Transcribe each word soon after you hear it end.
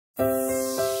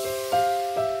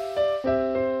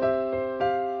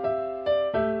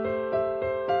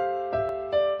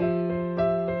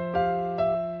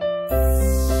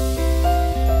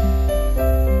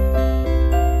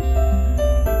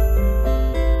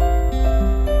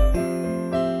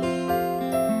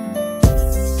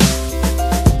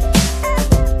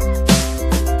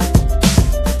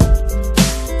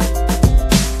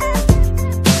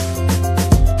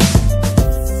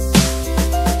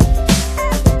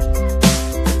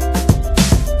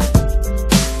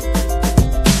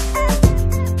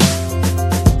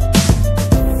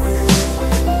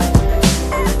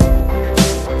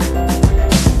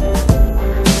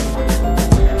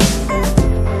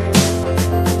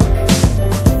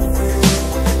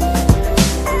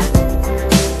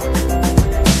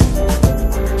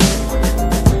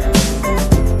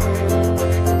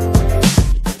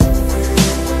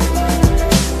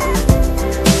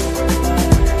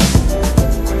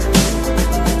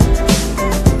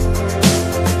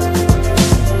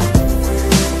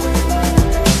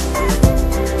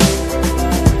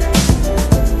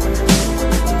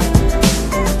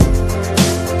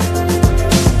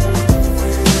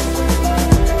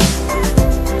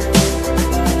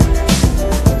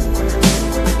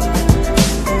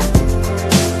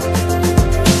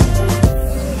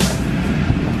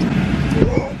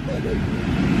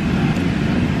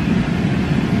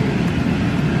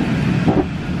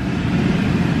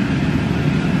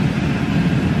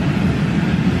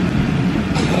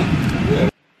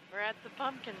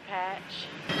pumpkin patch.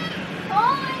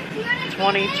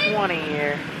 2020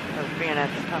 year of being at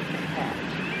the pumpkin patch.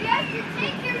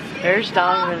 There's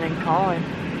Donovan and Colin.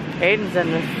 Aiden's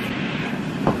in this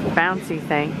bouncy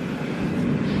thing.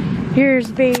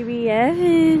 Here's baby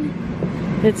Evan.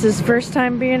 It's his first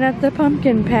time being at the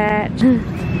pumpkin patch.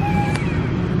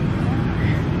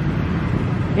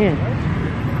 Yeah.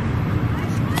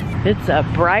 It's a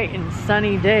bright and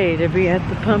sunny day to be at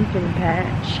the pumpkin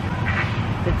patch.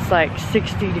 It's like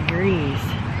 60 degrees.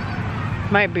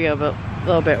 Might be a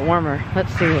little bit warmer.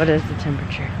 Let's see, what is the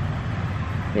temperature?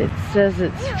 It says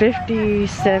it's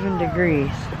 57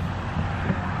 degrees.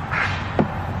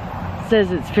 It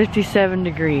says it's 57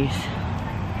 degrees.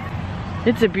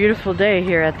 It's a beautiful day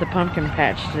here at the pumpkin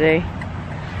patch today.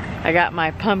 I got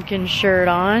my pumpkin shirt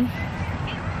on.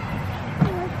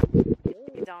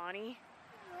 Hey, Donnie.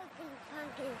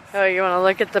 Oh, you want to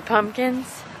look at the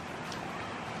pumpkins?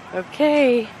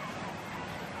 Okay.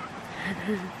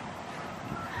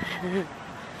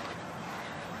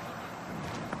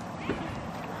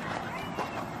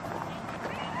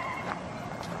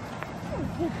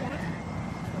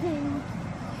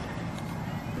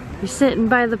 You sitting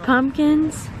by the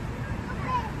pumpkins?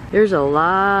 There's a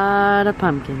lot of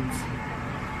pumpkins.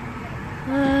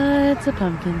 Lots of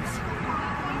pumpkins.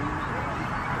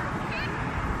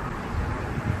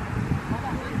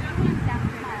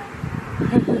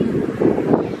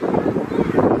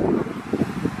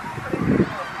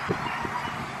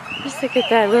 Just look at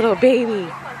that little baby.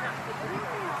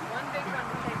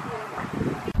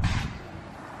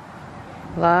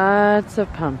 Lots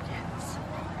of pumpkins.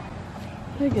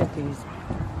 Look at these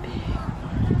big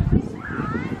ones.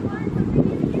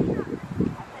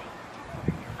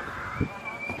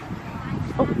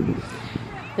 Oh,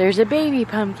 there's a baby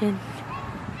pumpkin.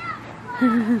 Did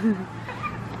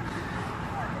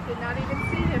not even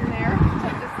see him there.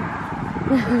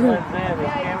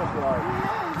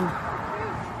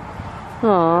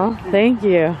 Aw, thank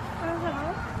you.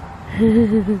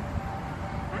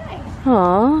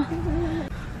 Aw.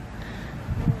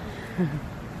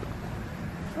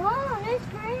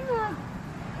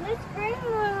 This green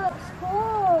looks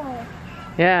cool.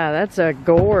 Yeah, that's a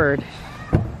gourd.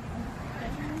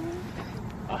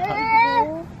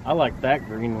 I like that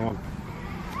green one.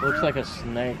 Looks like a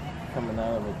snake coming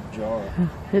out of a jar.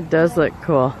 It does look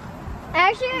cool.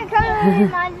 Actually, it kind of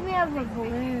reminds me of a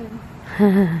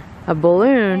balloon. A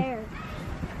balloon? There.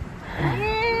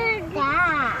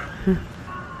 That.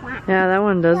 Yeah, that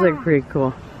one does look pretty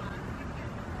cool.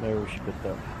 Maybe we should put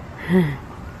that.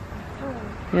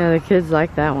 Yeah, the kids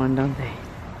like that one, don't they?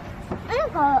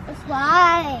 I'm going to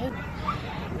slide.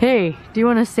 Hey, do you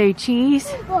want to say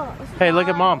cheese? Hey, look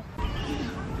at Mom.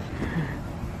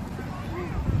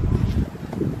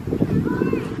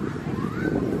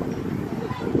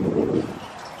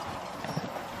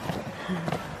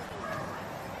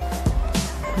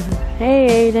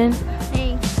 Hey, Aiden.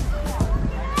 Hey.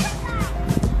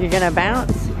 You gonna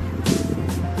bounce?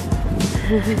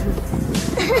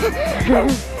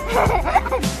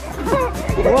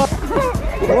 Whoa.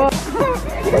 Whoa.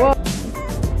 Whoa.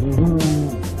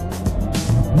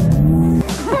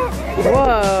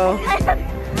 Whoa.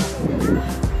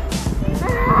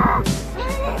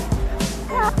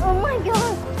 Oh my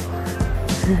god.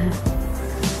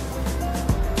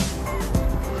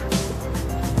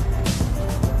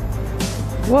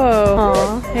 Whoa.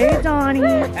 Aw. Hey,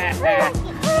 Donnie.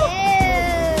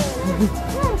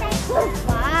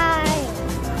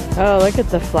 Oh, look at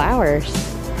the flowers.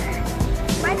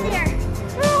 Right there.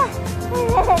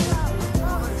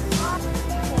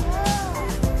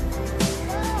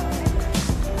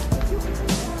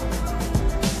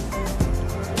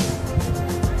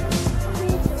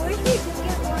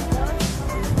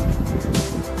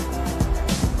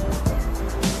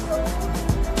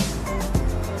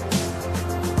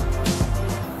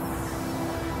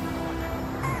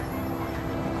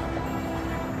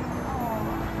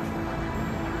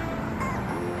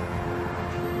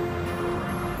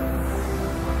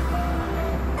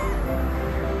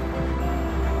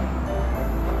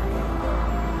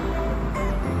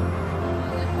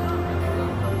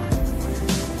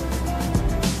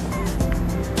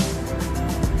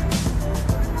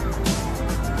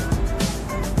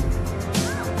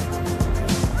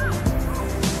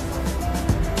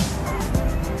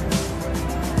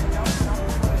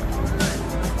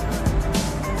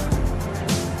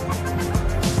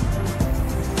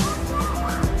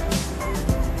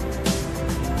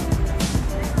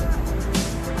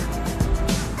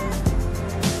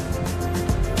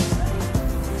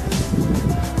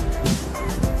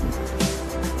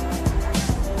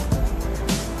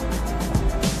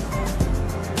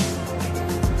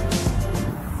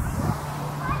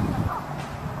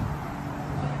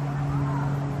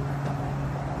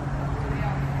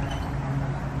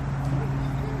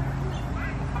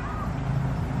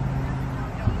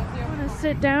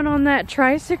 sit down on that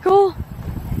tricycle?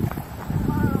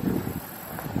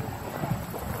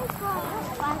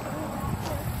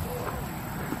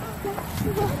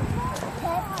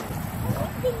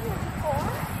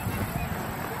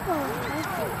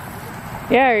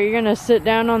 Yeah, are you gonna sit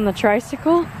down on the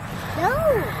tricycle? No.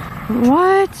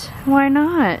 What? Why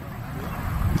not?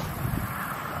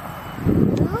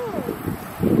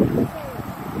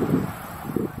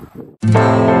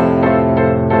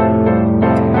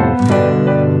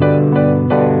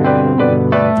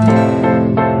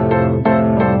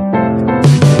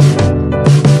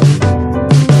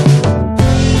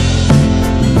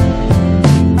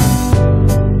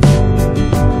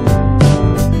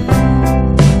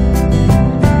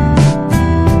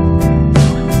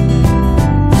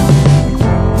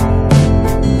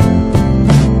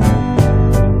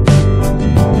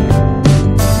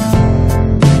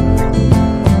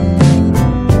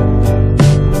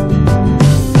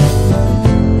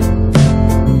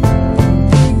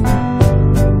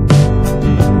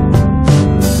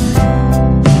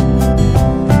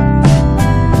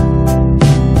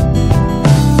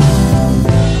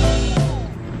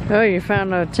 Oh, you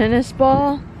found a tennis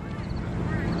ball?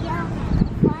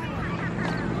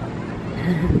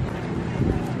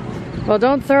 Well,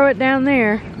 don't throw it down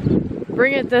there.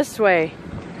 Bring it this way.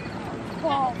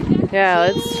 Yeah,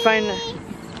 let's find it.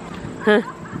 Huh.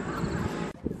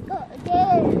 Go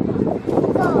there.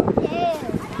 Go there.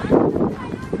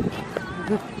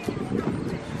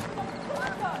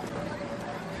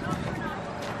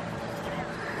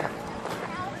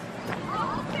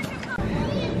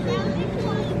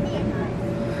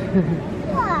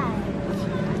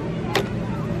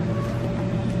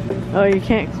 Oh, you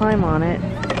can't climb on it.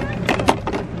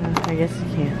 I guess you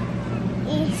can.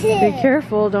 Be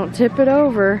careful, don't tip it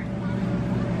over.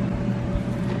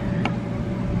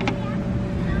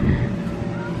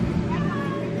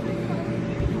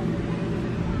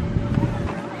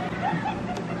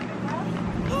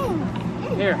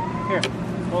 Here,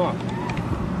 hold on.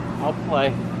 I'll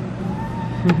play.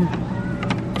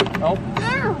 Oh.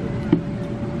 Ow.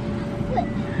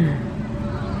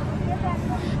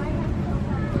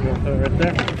 You want to put it right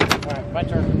there? Alright, my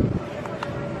turn.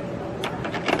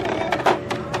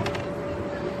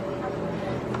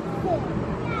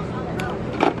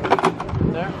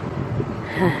 There.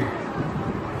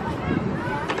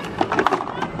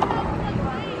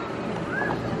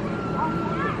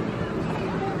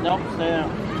 Nope, stay down.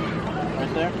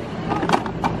 Right there.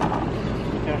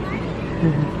 Okay.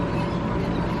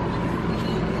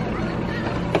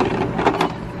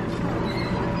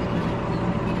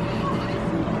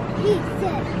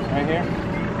 Right here.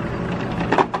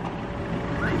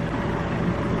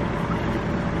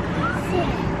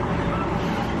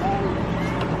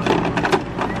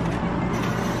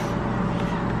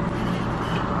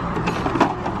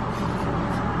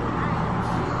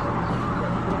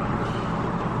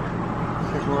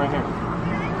 Go right here.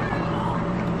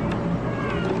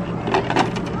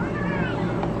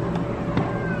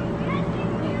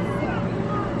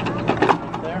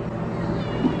 There.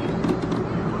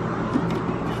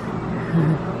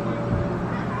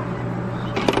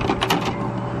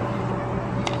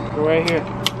 Go right here.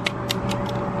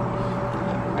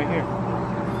 Right here.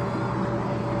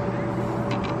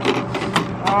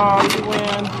 Oh, you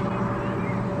win.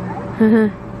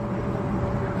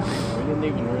 We didn't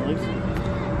even release it.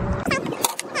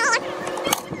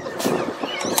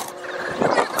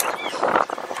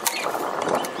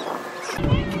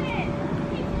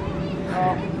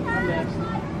 Oh, I'm next.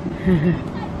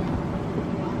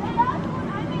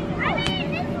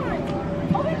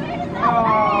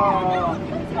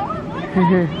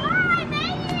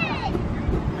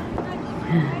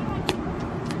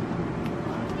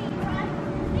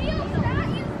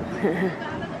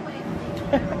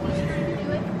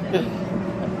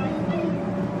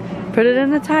 Put it in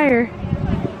the tire.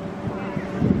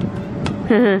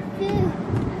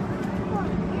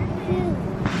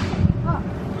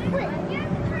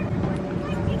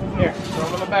 Here, throw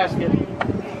them in the basket.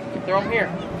 Throw them here.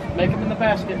 Make them in the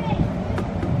basket.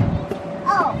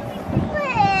 Oh.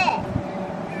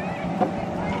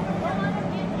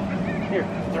 Here,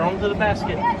 throw them to the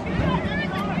basket.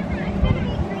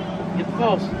 Get the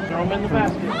post. Throw them in the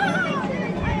basket.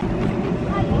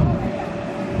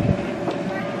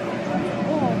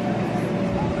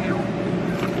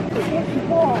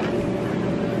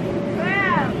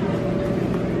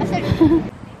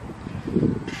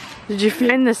 Did you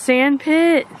find the sand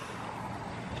pit?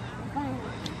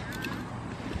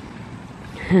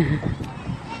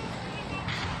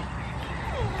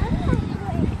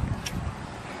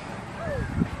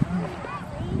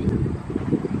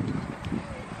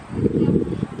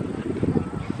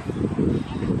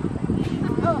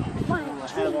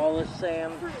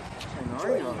 sand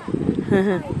scenario.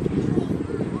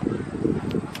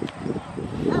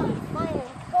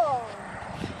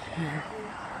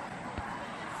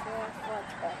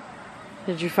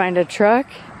 Did you find a truck?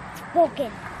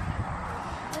 Spoken.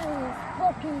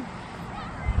 Spoken.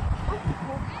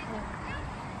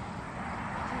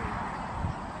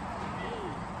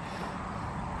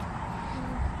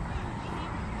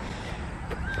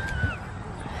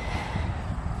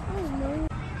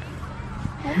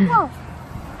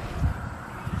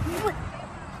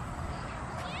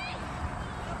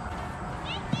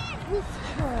 Let's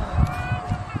go.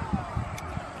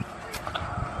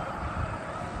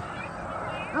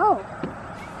 Oh.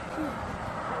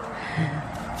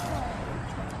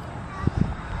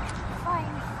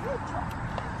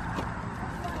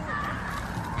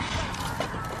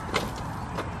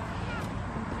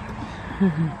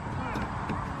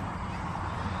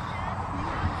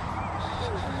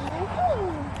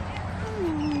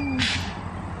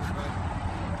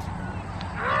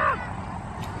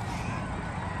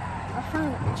 I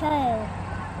found a child.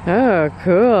 Oh,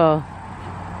 cool.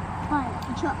 Fine,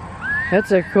 truck.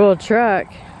 That's a cool truck.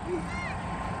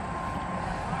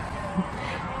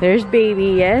 There's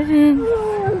baby Evan.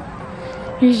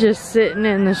 He's just sitting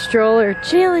in the stroller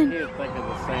chilling. He would think of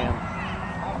the sand.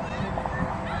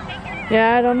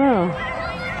 Yeah, I don't know.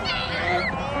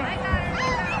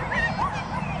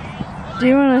 Do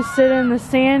you want to sit in the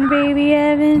sand, baby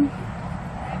Evan?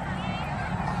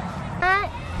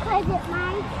 Cause it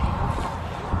mine.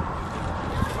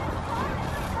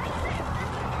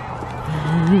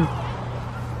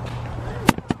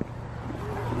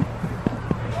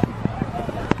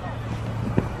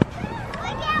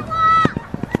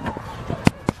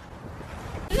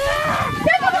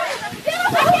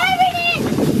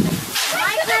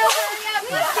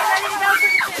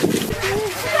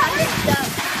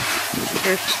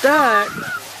 You're stuck.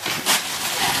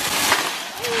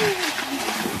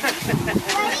 That's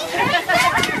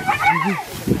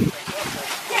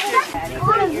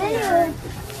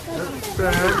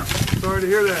sad. Sorry to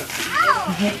hear that.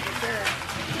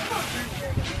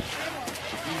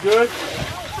 You good?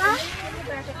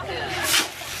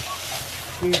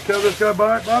 Can you tell this guy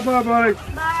bye? Bye-bye, buddy.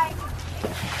 Bye.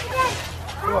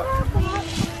 What?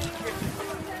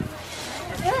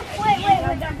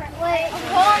 Wait.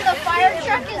 Hold on, the fire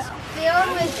truck is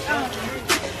filled with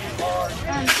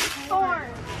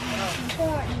thorns. You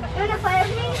wanna play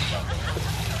with me?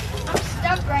 I'm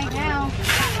stuck right now.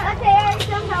 Okay, I can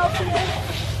come help you.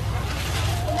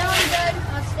 No, I'm good.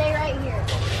 I'll stay right here.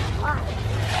 Why?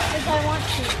 Because I want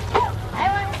to. I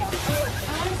want to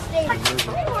stay.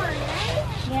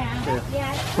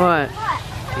 Yeah. What?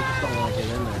 He just don't want to get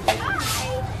in there.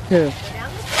 Who?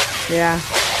 Yeah.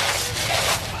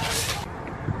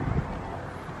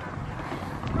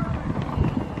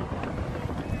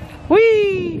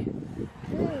 Whee!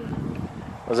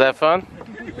 Was that fun?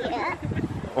 Yeah.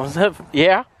 Was that?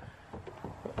 Yeah.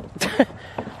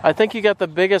 I think you got the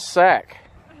biggest sack.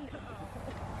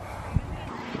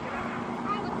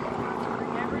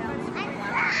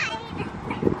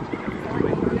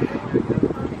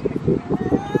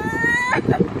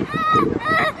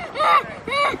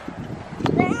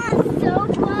 That's so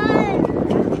fun.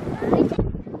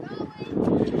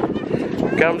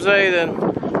 Comes Aiden.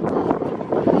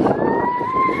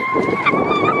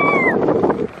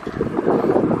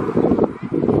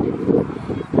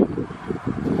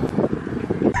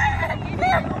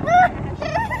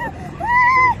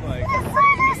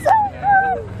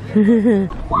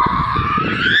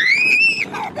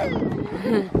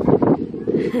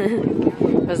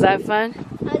 Was that fun?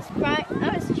 I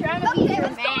was trying to be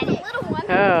dramatic.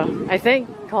 Oh, I think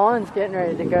Colin's getting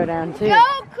ready to go down too. Go,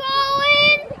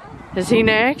 Colin! Is he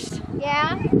next?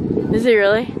 Yeah. Is he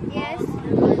really? Yes.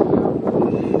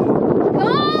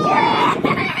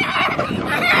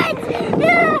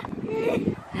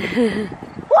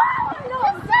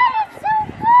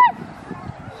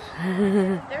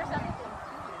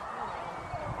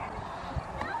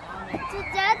 Did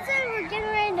Dad say we're getting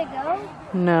ready to go?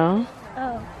 No.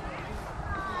 Oh.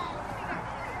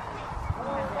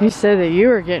 You said that you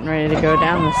were getting ready to go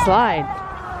down the slide.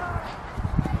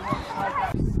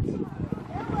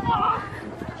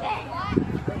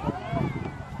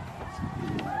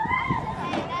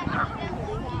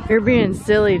 You're being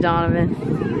silly, Donovan.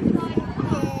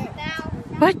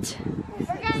 What? We're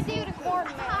gonna do the corner.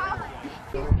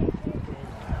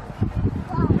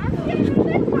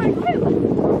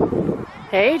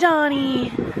 Hey,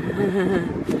 Donnie. I did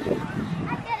it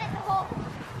the whole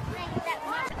thing that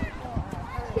much.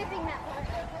 Skipping that much.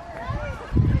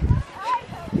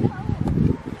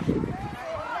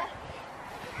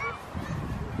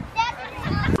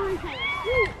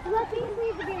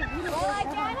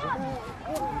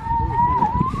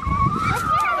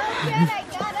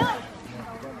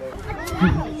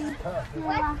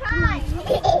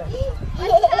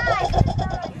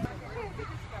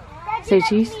 Say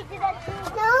cheese.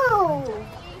 No.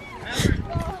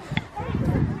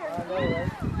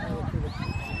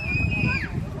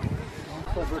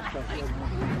 What's that mean?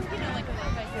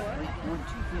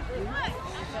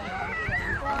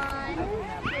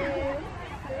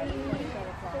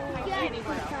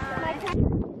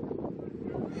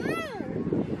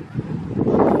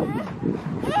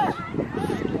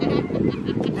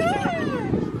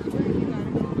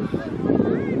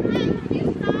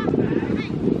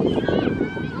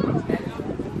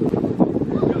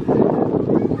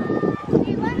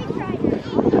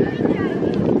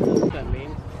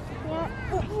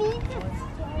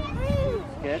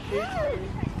 Sketchy?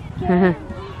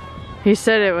 He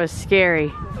said it was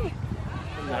scary.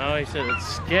 No, he said it's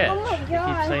sketch. Oh my He keeps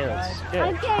gosh. saying it's I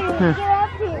sketch. can't even get up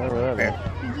here. Whatever.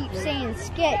 You keep saying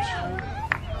sketch.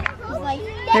 He's like,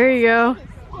 There you go.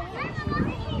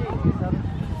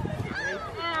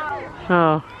 ow.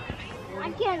 Oh.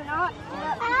 I cannot.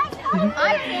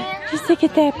 I can. Just look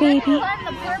at that baby. Climb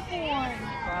the purple one.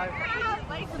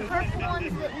 The purple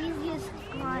one's the easiest to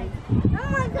climb. Oh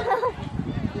my god.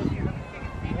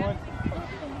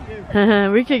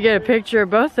 We could get a picture of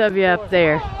both of you up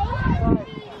there. I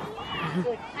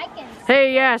can.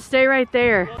 Hey, yeah, stay right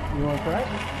there. You want to try it?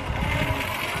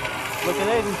 Look at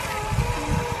Aiden.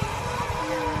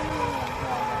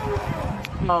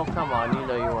 Oh, come on. You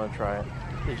know you want to try it.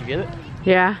 Did you get it?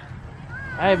 Yeah.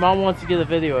 Hey, Mom wants to get a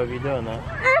video of you doing that.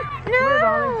 No,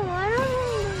 I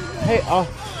don't. Hey, oh.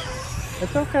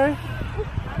 It's okay.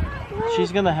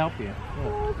 She's going to help you.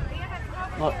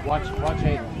 Look, watch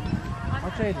Aiden.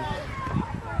 Watch Aiden.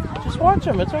 Just watch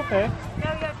him. It's okay.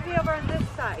 No, you have to be over on this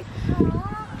side.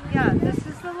 Yeah, this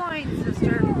is the line,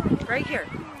 sister. Right here.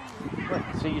 Look,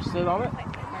 so you sit on it,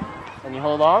 and you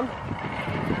hold on.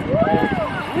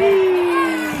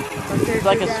 It's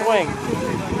like a swing.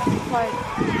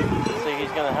 So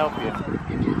he's gonna help you.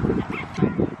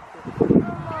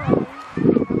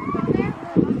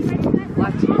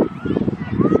 Watch.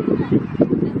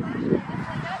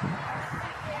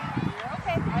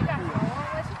 Okay, I got you. I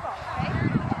won't let you fall,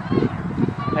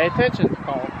 okay? Pay attention,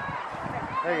 Colin.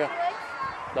 There you go.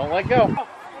 Don't let go.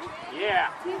 Yeah.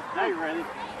 Now you're ready.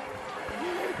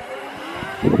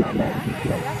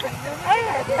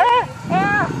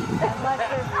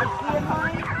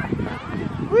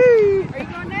 Are you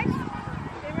going next?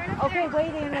 Stay right up Okay,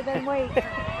 wait, Anna, then wait.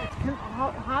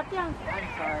 Hop down. I'm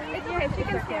sorry. there. It's okay, she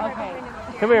can stand right behind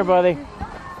him. Come here, buddy.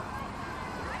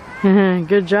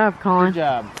 Good job, Colin. Good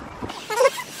job.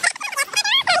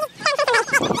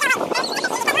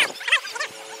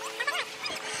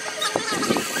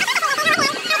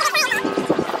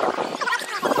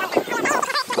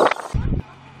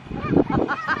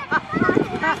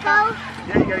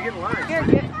 Yeah, you gotta get in line. Here,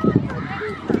 get.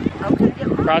 Okay, get.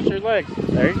 Cross your legs.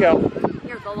 There you go.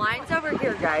 Here, the line's over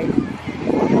here, guys.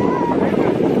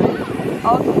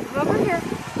 Okay, come over here.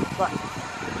 Look.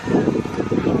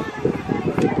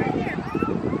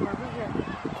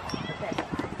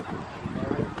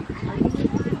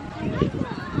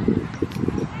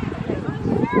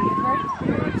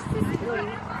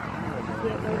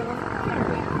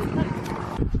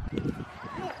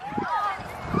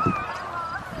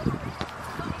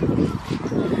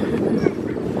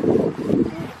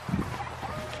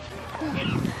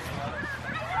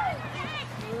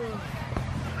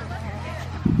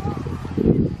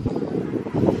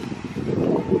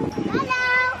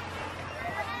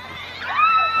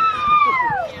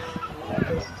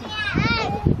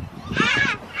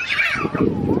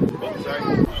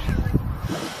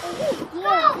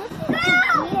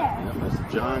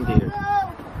 John Deere.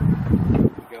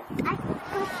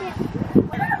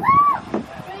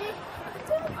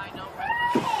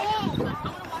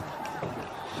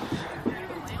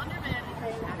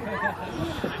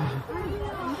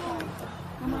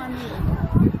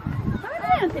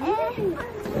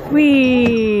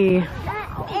 Wee.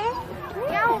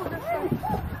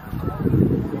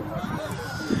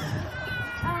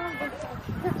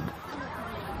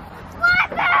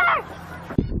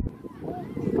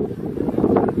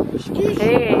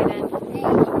 Hey, Aiden.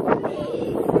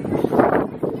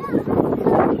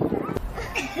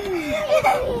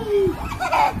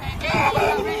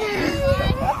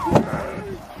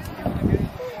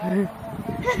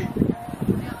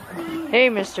 Hey,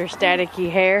 Mr.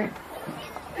 Staticky Hair.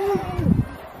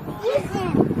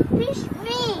 Listen, fish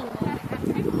me.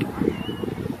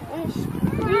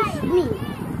 Fish me.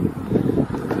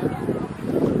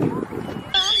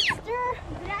 Monster.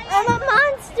 I'm a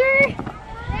monster.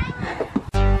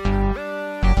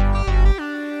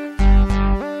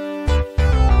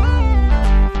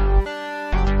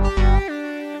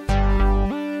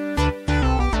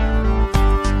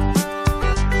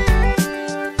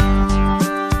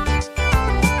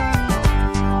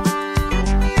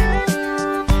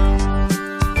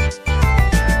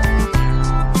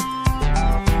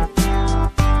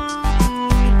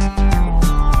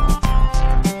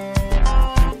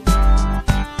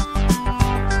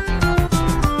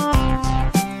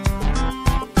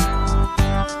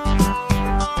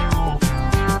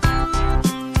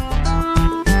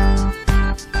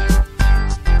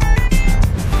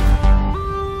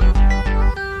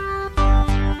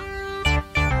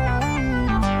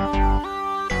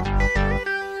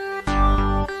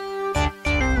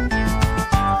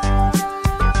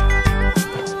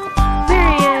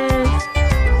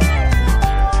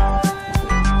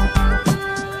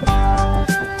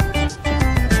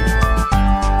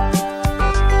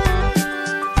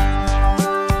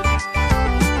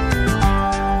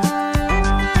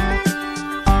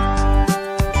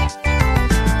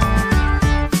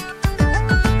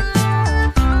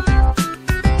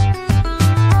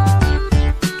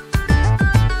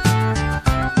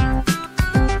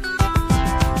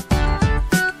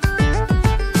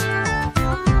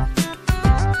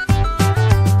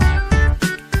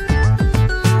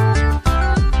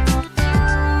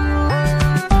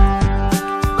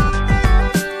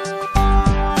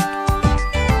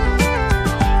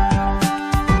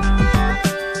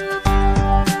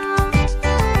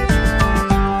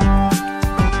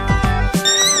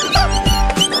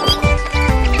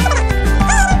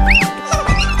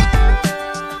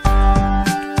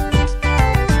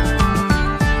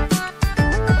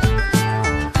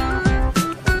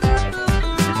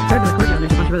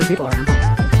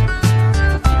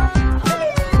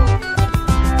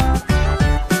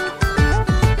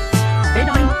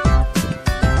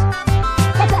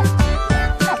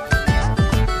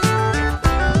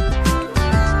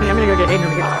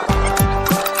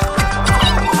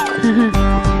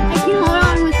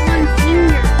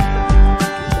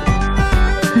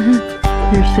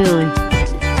 silly.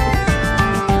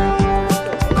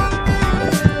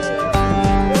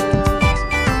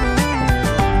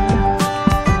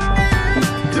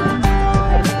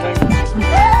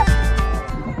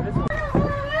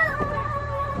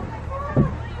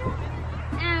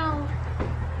 Ow.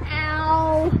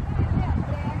 Ow.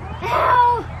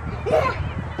 Ow.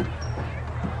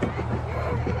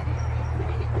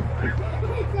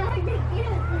 It's hard to get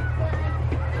up this side.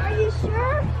 Are you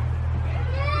sure?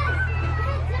 Yes.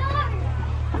 It's hard.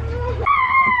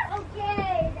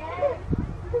 Okay, Dad.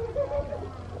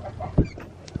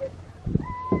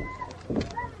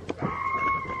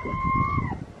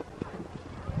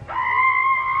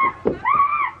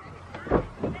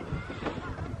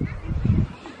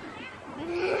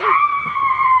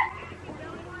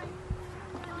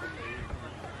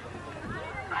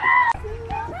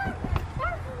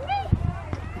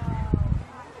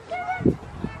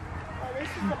 Oh, this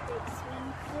is a big swing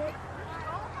set.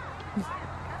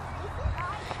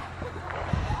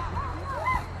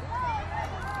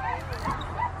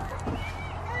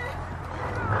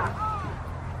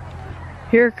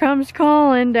 Here comes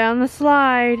Colin down the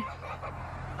slide.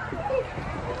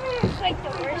 It's like the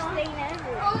worst thing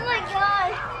ever. Oh my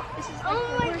god. This is like the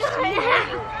worst thing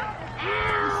ever. Ow.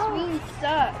 This swing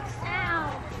sucks.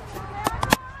 Ow.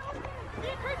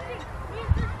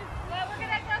 Well, we're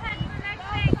gonna go ahead to the next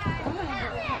thing, guys.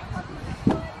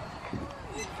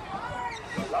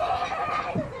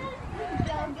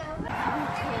 Go, go.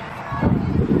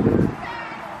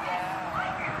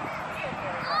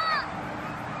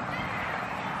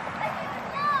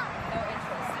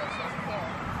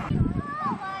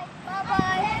 Bye-bye.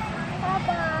 Bye-bye.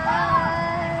 Bye-bye.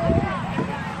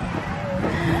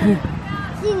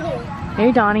 See you.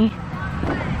 Hey, Donnie.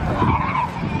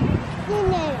 See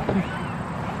you.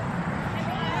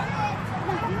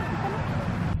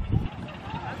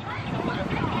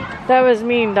 That was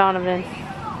mean, Donovan.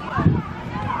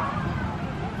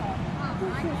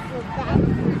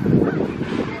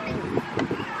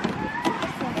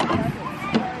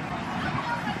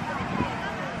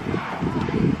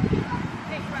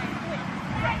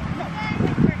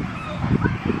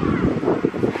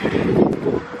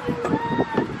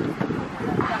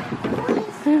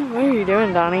 What are you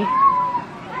doing, Donnie?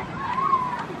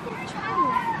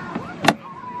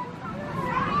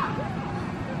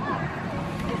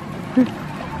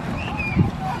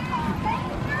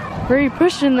 Where are you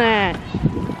pushing that?